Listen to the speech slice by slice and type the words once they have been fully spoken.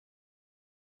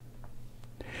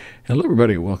Hello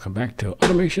everybody, welcome back to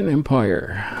Automation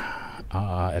Empire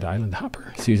at Island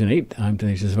Hopper, Season 8. I'm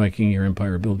TenaciousViking, your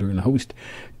Empire Builder and host,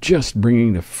 just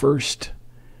bringing the first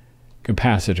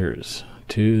capacitors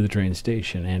to the train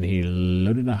station, and he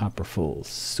loaded a hopper full,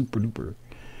 super duper.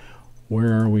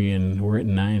 Where are we in? We're at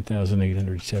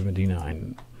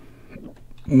 9,879.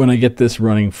 When I get this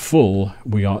running full,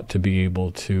 we ought to be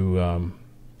able to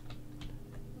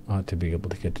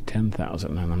get to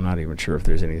 10,000, and I'm not even sure if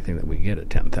there's anything that we get at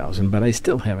 10,000, but I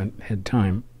still haven't had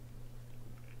time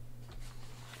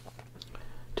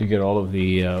to get all of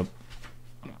the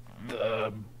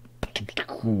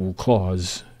claw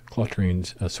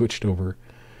trains switched over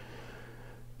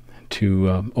to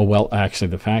oh well, actually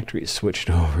the factory switched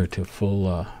over to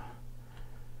full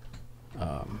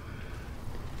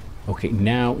okay,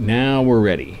 now we're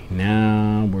ready.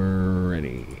 Now we're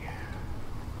ready.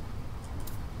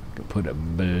 Put a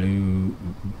blue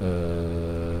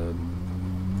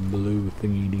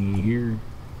thingy dingy here.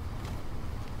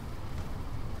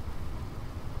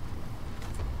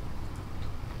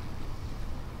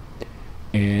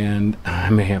 And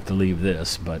I may have to leave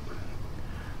this, but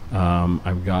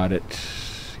I've got it.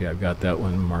 Yeah, I've got that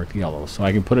one marked yellow, so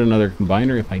I can put another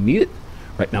combiner if I need it.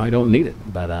 Right now I don't need it,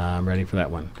 but I'm ready for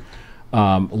that one.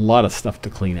 A lot of stuff to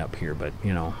clean up here, but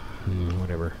you know,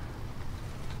 whatever.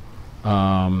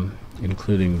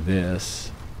 Including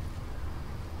this.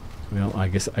 Well, I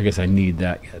guess I need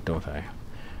that yet, don't I?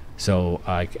 So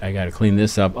I got to clean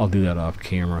this up. I'll do that off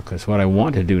camera, because what I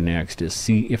want to do next is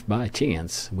see if by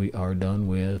chance we are done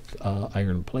with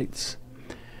iron plates.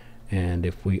 And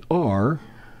if we are,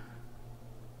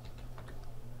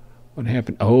 what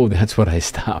happened? Oh, that's what I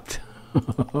stopped.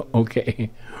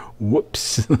 Okay.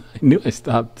 Whoops. I knew I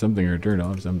stopped something or turned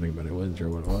off something, but I wasn't sure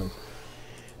what it was.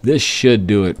 This should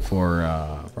do it for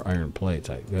iron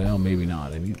plates. Well, maybe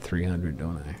not. I need 300,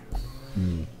 don't I?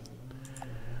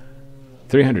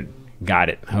 300. Got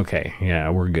it. Okay. Yeah,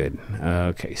 we're good.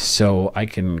 Okay, so I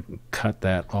can cut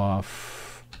that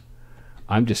off.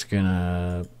 I'm just going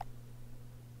to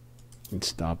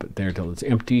stop it there till it's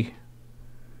empty.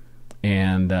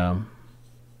 And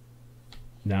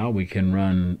now we can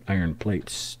run iron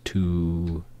plates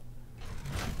to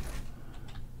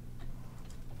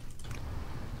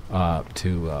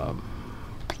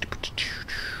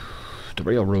the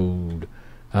railroad.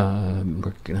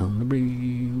 Working on the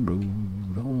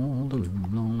railroad all the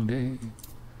long day.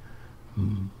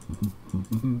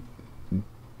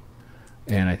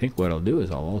 And I think what I'll do is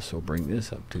I'll also bring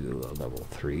this up to level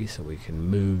 3 so we can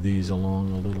move these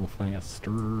along a little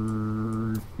faster.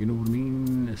 You know what I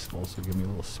mean? This will also give me a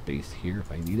little space here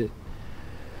if I need it.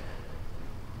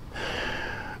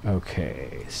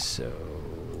 Okay, so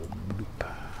bloop.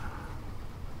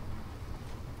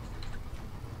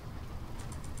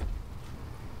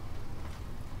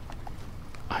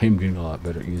 I'm getting a lot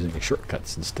better at using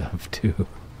shortcuts and stuff too.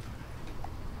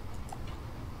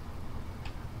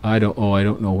 I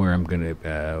don't know where I'm gonna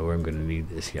need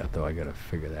this yet, though. I gotta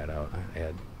figure that out.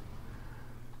 Add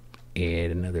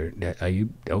another. Are you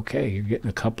okay? You're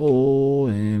getting a couple,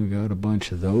 and we got a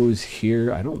bunch of those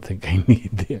here. I don't think I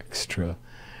need the extra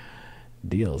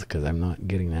deals because I'm not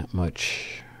getting that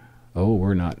much. Oh,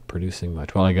 we're not producing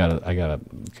much. Well, I gotta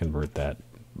convert that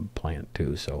plant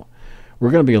too, so. We're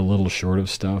going to be a little short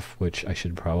of stuff, which I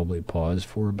should probably pause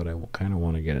for, but I kind of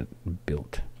want to get it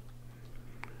built.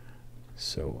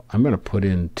 So I'm going to put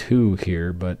in 2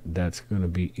 here, but that's going to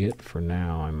be it for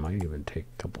now. I might even take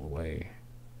a couple away.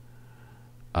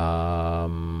 No,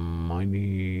 I'm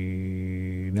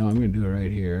going to do it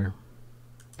right here.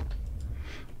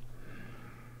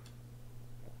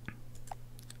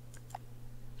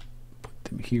 Put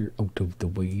them here out of the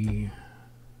way.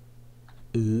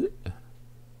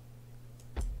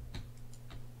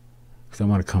 I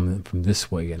want to come in from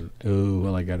this way, and oh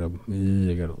well, I gotta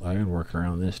work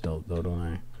around this though, don't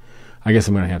I? I guess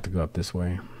I'm gonna have to go up this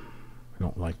way. I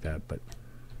don't like that, but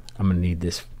I'm gonna need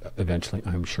this eventually,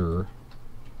 I'm sure.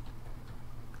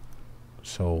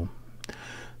 So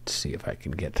let's see if I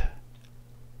can get.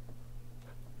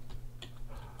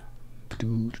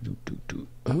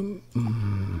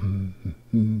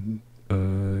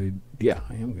 Yeah,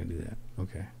 I am gonna do that.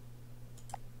 Okay.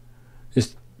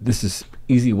 This is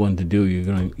easy one to do. You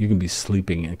can be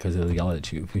sleeping in because they'll yell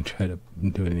at you if you try to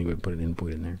do anything but put an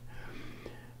input in there.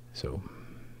 So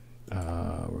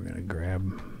we're gonna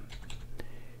grab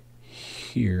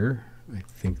here. I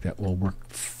think that will work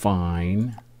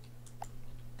fine.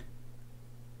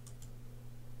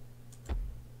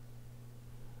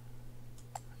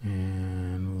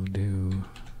 And we'll do.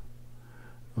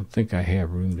 I don't think I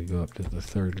have room to go up to the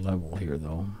 3rd level here,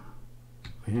 though.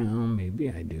 Well, maybe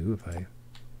I do if I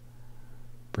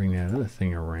bring that other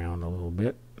thing around a little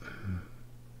bit.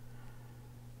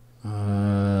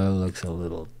 Looks a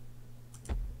little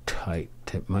tight.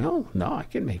 Well, no, I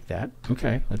can make that.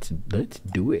 Okay, let's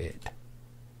do it.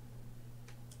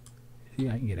 See,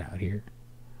 I can get out here.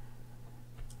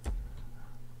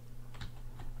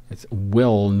 It's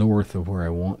well north of where I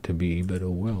want to be, but oh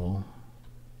well.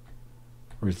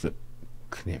 Where's the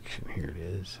connection? Here it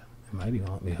is. It might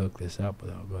even let me hook this up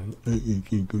without going, I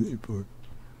can't go that far.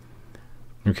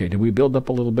 Okay, did we build up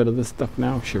a little bit of this stuff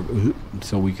now? Sure.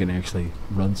 So we can actually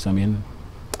run some in.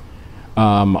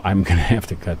 I'm gonna have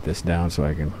to cut this down so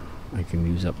I can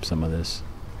use up some of this,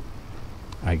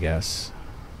 I guess.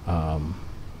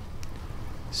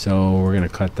 So we're gonna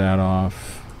cut that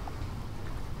off.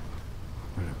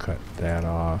 I'm gonna cut that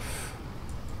off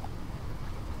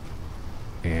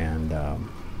and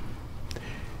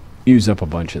use up a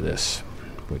bunch of this,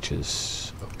 which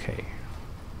is okay.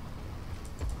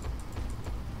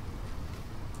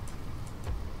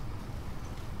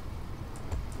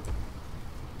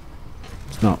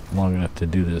 It's not long enough to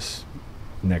do this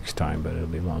next time, but it'll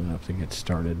be long enough to get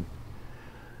started.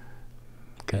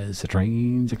 Because the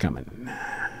trains are coming.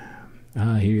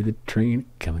 I hear the train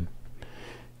coming.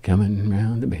 Coming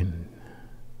round the bend.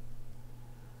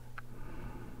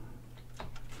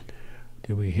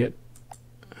 Did we hit?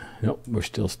 Nope, we're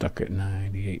still stuck at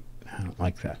 98. I don't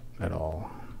like that at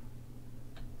all.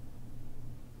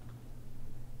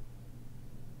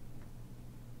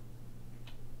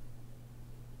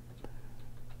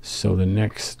 So the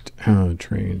next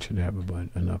train should have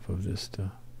enough of this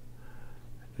to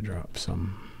drop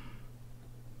some.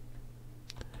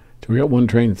 So we got one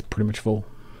train that's pretty much full.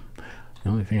 The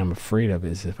only thing I'm afraid of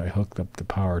is if I hooked up the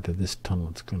power to this tunnel,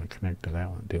 it's going to connect to that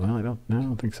one too. Well, I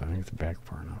don't think so. I think it's back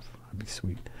far enough. That'd be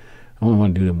sweet. I only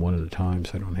want to do them one at a time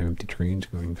so I don't have empty trains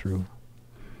going through.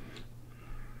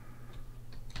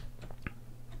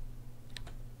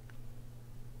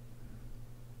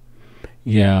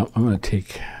 Yeah, I'm going to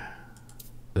take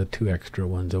the 2 extra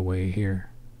ones away here.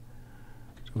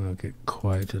 So we don't get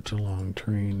quite such a long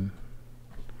train.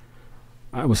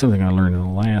 It was something I learned in the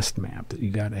last map, that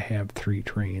you got to have 3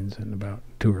 trains and about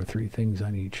 2 or 3 things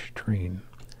on each train.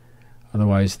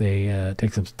 Otherwise, they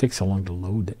takes so long to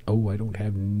load that. Oh, I don't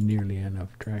have nearly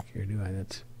enough track here, do I?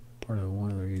 That's part of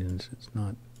one of the reasons it's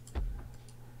not.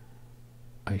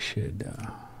 I should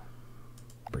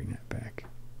bring that back.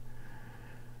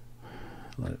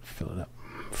 Let it fill it up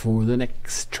before the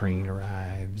next train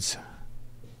arrives.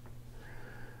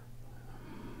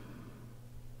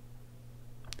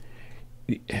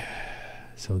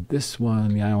 So this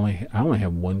one, yeah, I only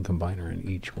have 1 combiner in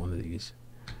each one of these.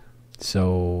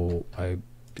 So I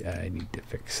need to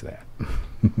fix that.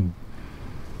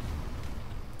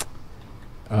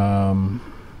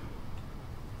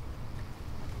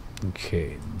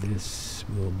 Okay, this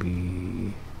will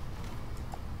be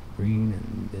green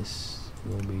and this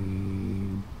will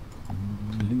be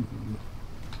blue.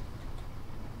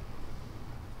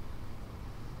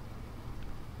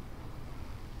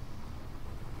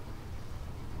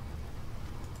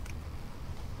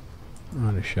 I'm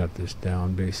going to shut this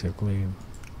down basically.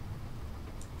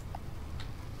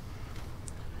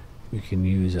 We can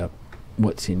use up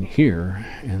what's in here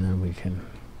and then we can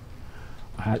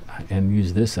and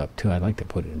use this up too. I'd like to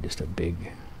put it in just a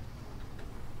big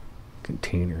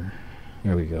container.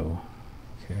 There we go.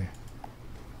 Okay.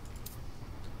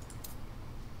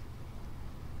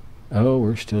 Oh,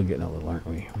 we're still getting a little, aren't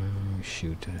we? Oh,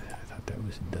 shoot, I thought that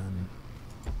was done,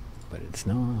 but it's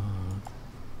not.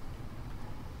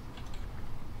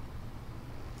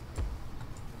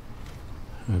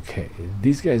 Okay,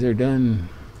 these guys are done.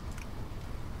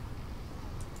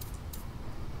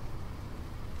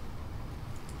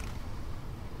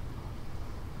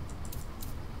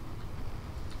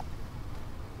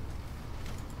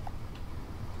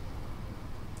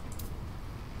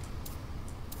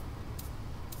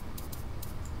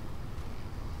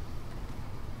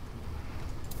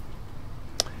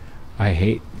 I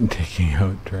hate taking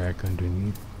out track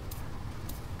underneath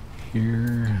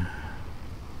here.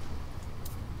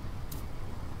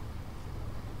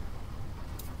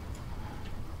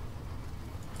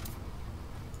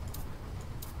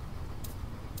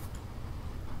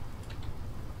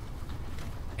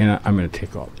 And I'm going to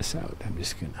take all this out. I'm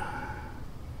just going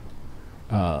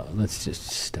to, let's just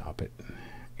stop it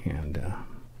and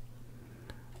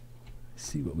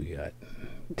see what we got.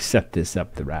 Set this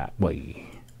up the right way.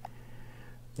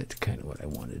 That's kind of what I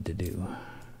wanted to do.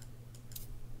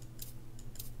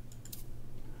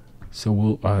 So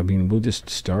we'll just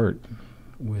start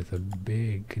with a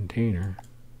big container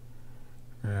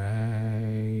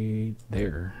right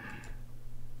there.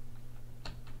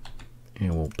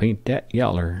 And we'll paint that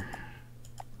yeller.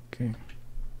 Okay.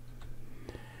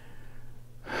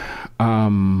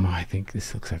 I think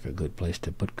this looks like a good place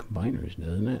to put combiners,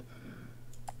 doesn't it?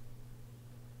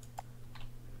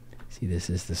 See, this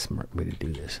is the smart way to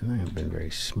do this, and I haven't been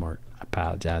very smart. I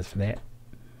apologize for that.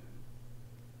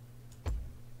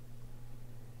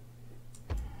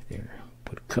 There,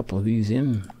 put a couple of these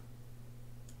in.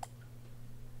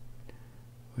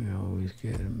 We always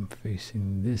get them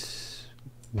facing this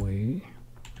way,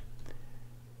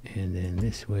 and then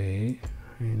this way,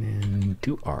 and then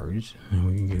 2 R's, and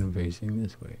we can get them facing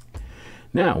this way.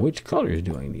 Now, which colors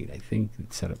do I need? I think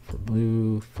it's set up for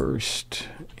blue first,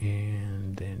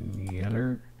 and then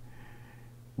yellow,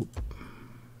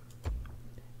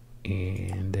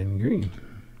 and then green.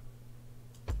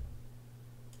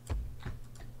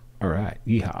 All right,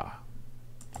 yeehaw.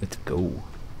 Let's go.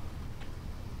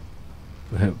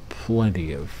 We have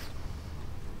plenty of...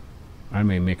 I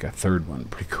may make a third one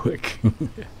pretty quick.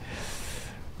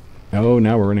 Oh,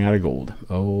 now we're running out of gold.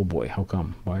 Oh boy, how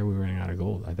come? Why are we running out of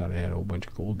gold? I thought I had a whole bunch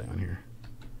of gold down here.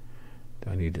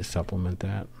 Do I need to supplement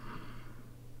that?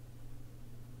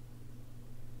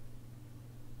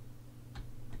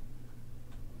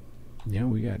 Yeah,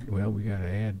 we got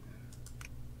to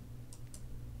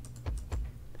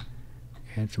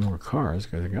add some more cars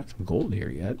because I got some gold here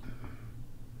yet.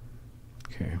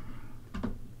 Okay.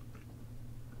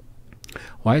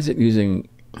 Why is it using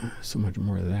so much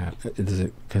more of that? Is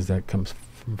it because that comes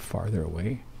from farther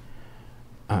away?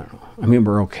 I don't know. I mean,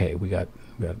 we're okay. We got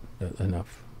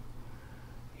enough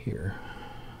here,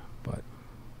 but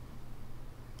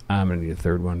I'm gonna need a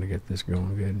third one to get this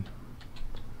going good.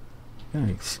 I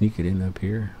can sneak it in up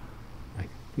here. I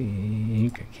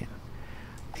think I can.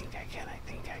 I think I can.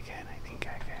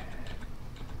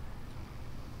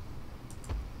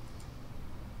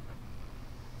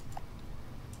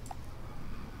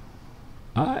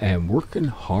 I am working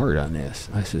hard on this.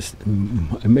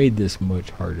 I made this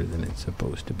much harder than it's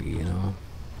supposed to be, you know.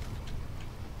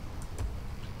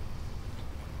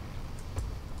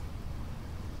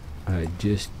 I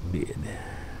just did.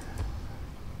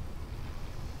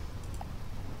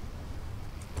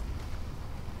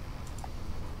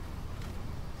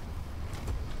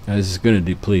 Now, this is going to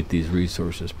deplete these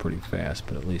resources pretty fast,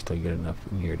 but at least I'll get enough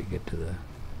in here to get to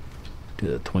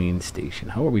the train station.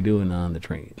 How are we doing on the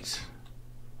trains?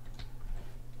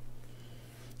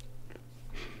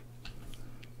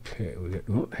 Okay, we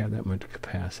don't have that much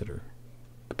capacity.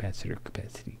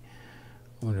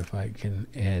 I wonder if I can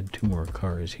add 2 more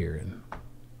cars here and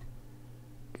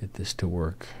get this to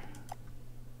work.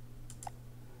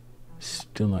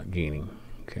 Still not gaining.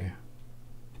 Okay.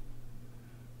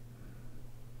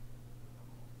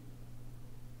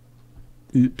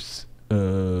 Oops.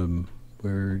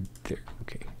 We're there.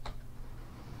 Okay.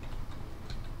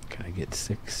 Can I get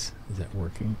 6? Is that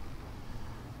working?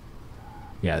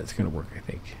 Yeah, it's gonna work, I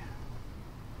think.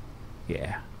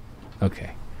 Yeah.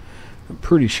 Okay. I'm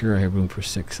pretty sure I have room for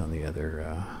 6 on the other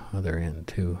end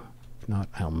too. If not,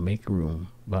 I'll make room.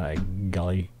 By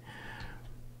golly.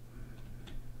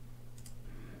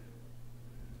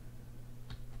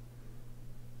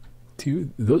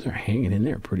 Dude, those are hanging in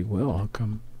there pretty well. How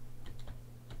come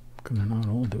they're not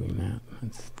all doing that?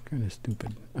 That's kind of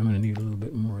stupid. I'm gonna need a little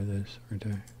bit more of this, aren't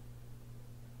I?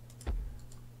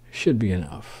 Should be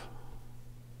enough.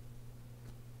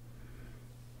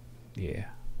 Yeah.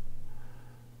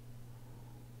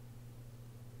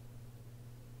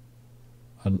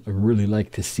 I'd really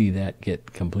like to see that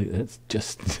get complete. That's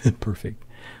just perfect.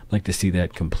 I'd like to see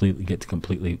that get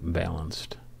completely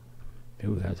balanced.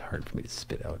 Ooh, that's hard for me to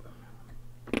spit out.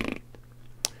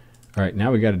 All right,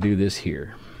 now we got to do this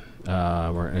here.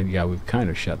 Yeah, we've kind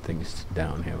of shut things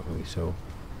down, haven't we? So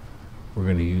we're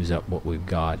going to use up what we've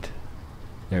got.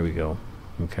 There we go.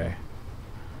 Okay.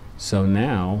 So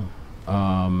now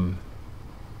I'm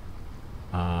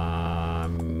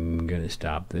going to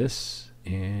stop this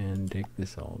and take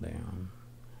this all down.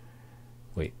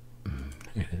 Wait, I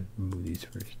gotta move these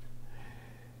first.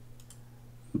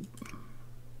 Oop.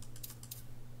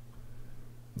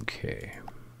 Okay.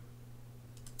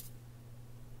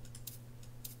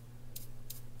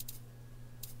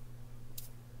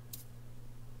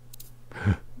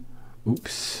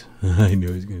 Oops, I knew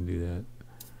I was going to do that.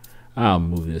 I'll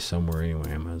move this somewhere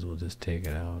anyway. I might as well just take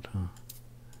it out, huh?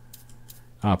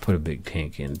 I'll put a big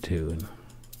tank in too, and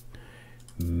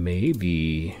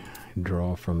maybe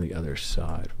draw from the other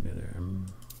side, from the other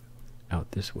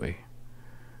out this way.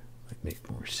 Might make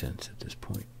more sense at this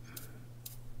point.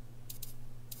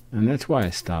 And that's why I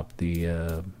stopped the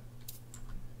or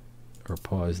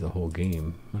pause the whole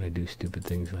game when I do stupid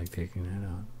things like taking that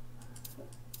out.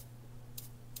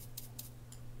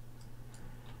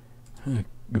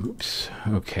 Oops.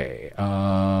 Okay.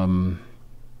 I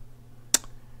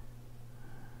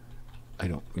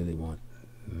don't really want.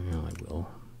 No, I will.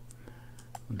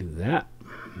 We'll do that.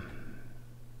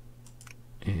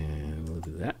 And we'll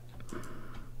do that.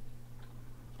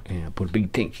 And I'll put a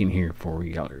big tank in here for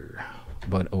yeller.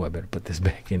 But, oh, I better put this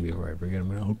back in before I forget.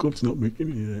 How come it's not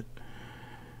making any of that?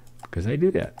 Because I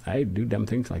do that. I do dumb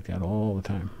things like that all the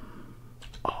time.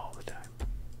 All the time.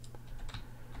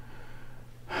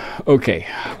 Okay.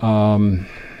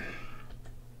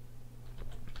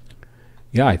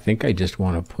 Yeah, I think I just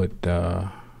want to put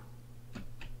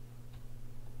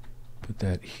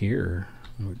that here.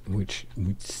 Which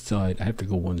side? I have to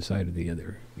go one side or the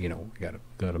other. You know,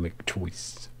 gotta make a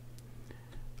choice.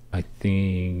 I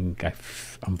think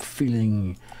I'm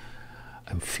feeling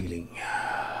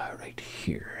right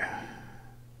here.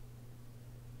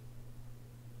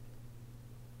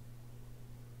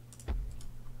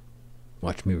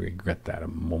 Watch me regret that a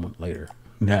moment later.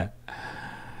 Nah.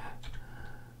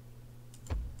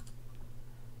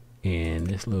 And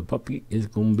this little puppy is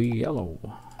gonna be yellow.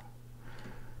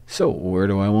 So where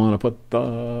do I want to put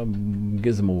the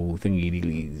gizmo thingy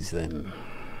dealies then?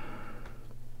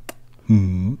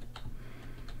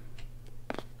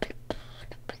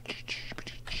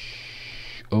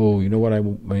 Oh, you know what? I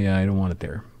don't want it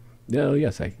there. Oh,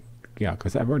 yes,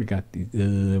 because I've already got the.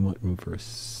 I want room for a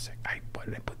sec. Why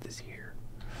did I put this here?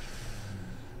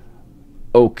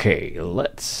 Okay,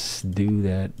 let's do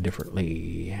that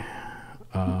differently.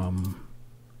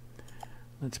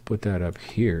 Let's put that up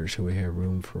here so we have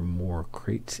room for more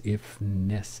crates if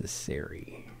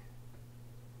necessary.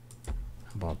 How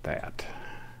about that?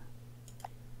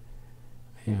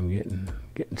 I am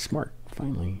getting smart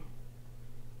finally.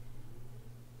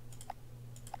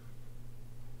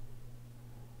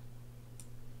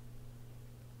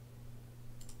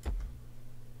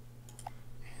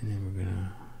 And then we're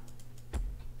gonna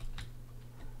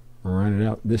run it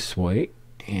out this way,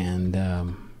 and I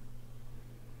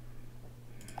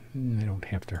don't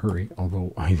have to hurry,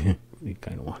 although I really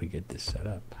kind of want to get this set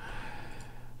up.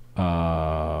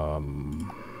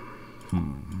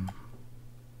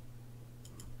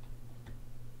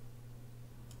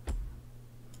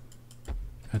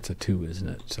 That's a 2, isn't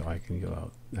it? So I can go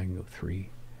out. I can go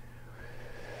 3.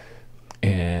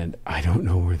 And I don't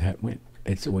know where that went.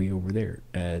 It's way over there.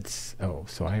 So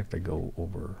I have to go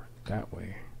over that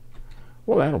way.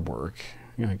 Well, that'll work.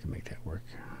 Yeah, I can make that work.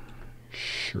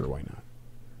 Sure, why not?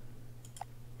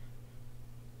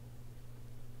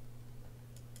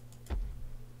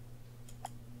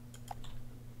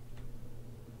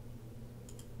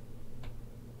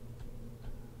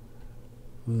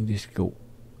 We'll just go.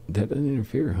 That doesn't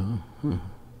interfere, huh?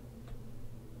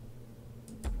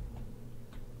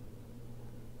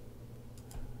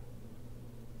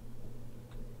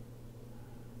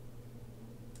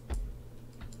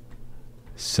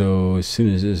 So as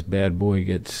soon as this bad boy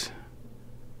gets,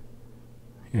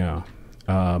 yeah,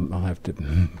 I'll have to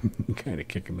kind of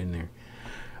kick him in there.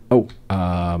 Oh,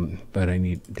 but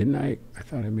didn't I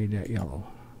thought I made that yellow.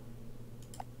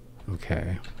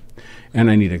 Okay. And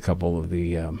I need a couple of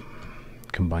the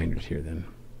combiners here then,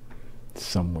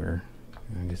 somewhere.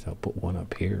 I guess I'll put one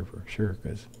up here for sure,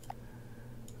 because,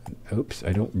 oops,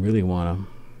 I don't really want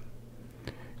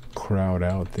to crowd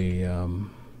out the,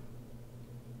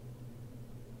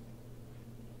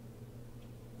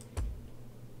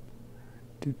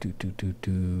 we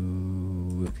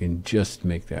can just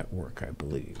make that work, I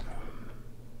believe.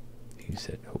 He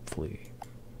said, hopefully.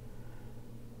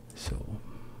 So.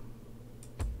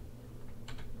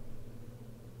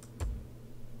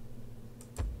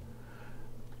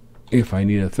 If I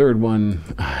need a third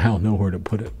one, I'll know where to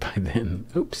put it by then.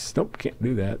 Oops, nope, can't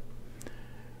do that.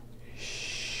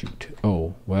 Shoot.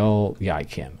 Oh, well, yeah, I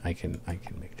can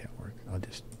make that work. I'll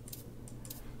just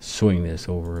swing this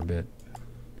over a bit.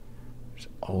 There's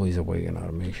always a way in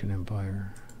Automation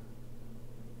Empire.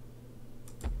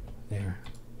 There.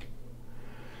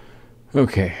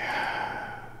 Okay.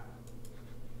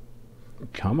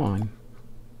 Come on.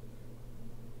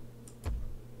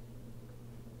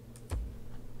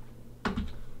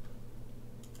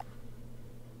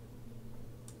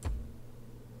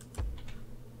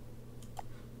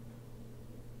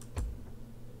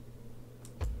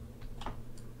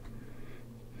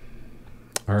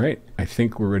 All right, I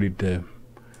think we're ready to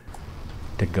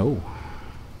go.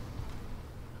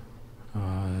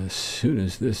 As soon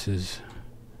as this is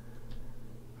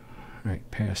right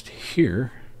past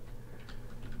here,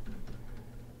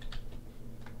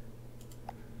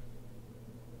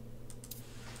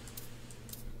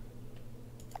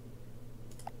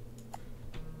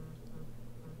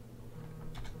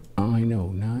 I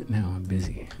know, not now.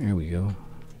 go.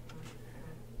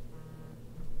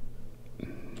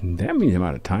 That means I'm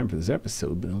out of time for this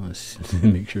episode, but let's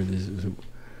make sure this is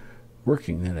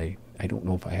working. That I don't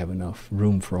know if I have enough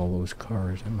room for all those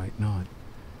cars. I might not.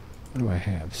 What do I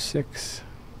have? 6.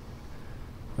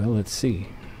 Well, let's see.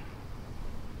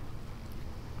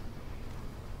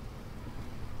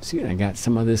 See, I got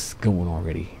some of this going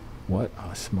already. What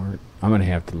a smart. I'm going to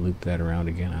have to loop that around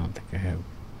again. I don't think I have.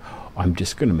 I'm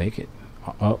just going to make it.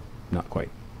 Oh, not quite.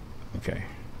 Okay.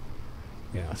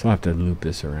 Yeah, so I'll have to loop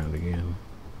this around again.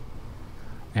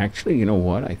 Actually, you know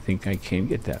what? I think I can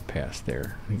get that past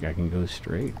there. I think I can go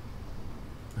straight.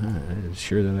 I was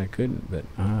sure that I couldn't, but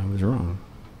I was wrong.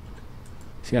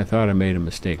 See, I thought I made a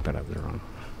mistake, but I was wrong.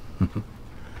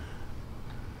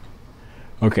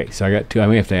 Okay, so I got 2. I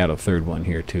may have to add a third one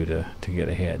here, too, to get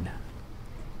ahead.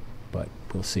 But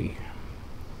we'll see.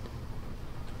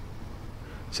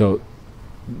 So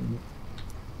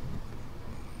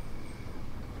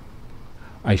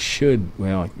I should,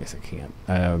 well, I guess I can't.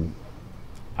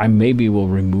 I maybe will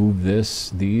remove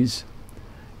these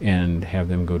and have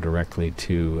them go directly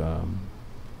to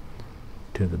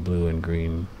the blue and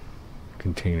green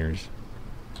containers.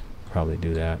 Probably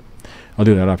do that. I'll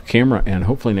do that off camera, and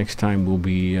hopefully next time we'll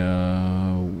be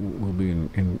in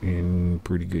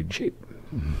pretty good shape.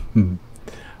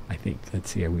 I think. Let's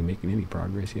see, are we making any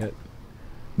progress yet?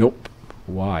 Nope.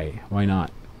 Why? Why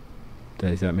not?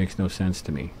 That makes no sense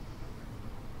to me.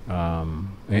 And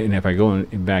if I go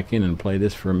back in and play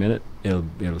this for a minute,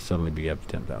 it'll suddenly be up to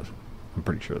 10,000. I'm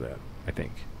pretty sure of that. I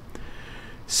think.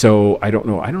 So I don't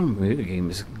know. Maybe the game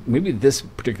is. Maybe this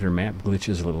particular map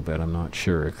glitches a little bit. I'm not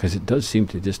sure, because it does seem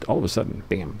to just all of a sudden,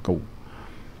 bam, go.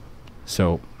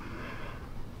 So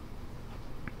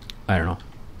I don't know.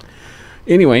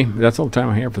 Anyway, that's all the time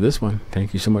I have for this one.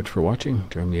 Thank you so much for watching.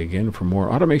 Join me again for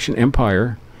more Automation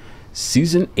Empire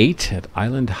Season 8 at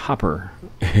Island Hopper.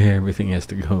 Everything has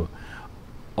to go.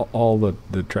 All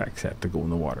the tracks have to go in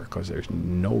the water because there's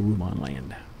no room on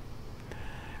land.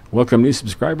 Welcome new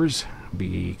subscribers.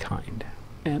 Be kind.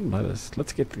 And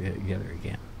let's get together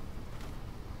again.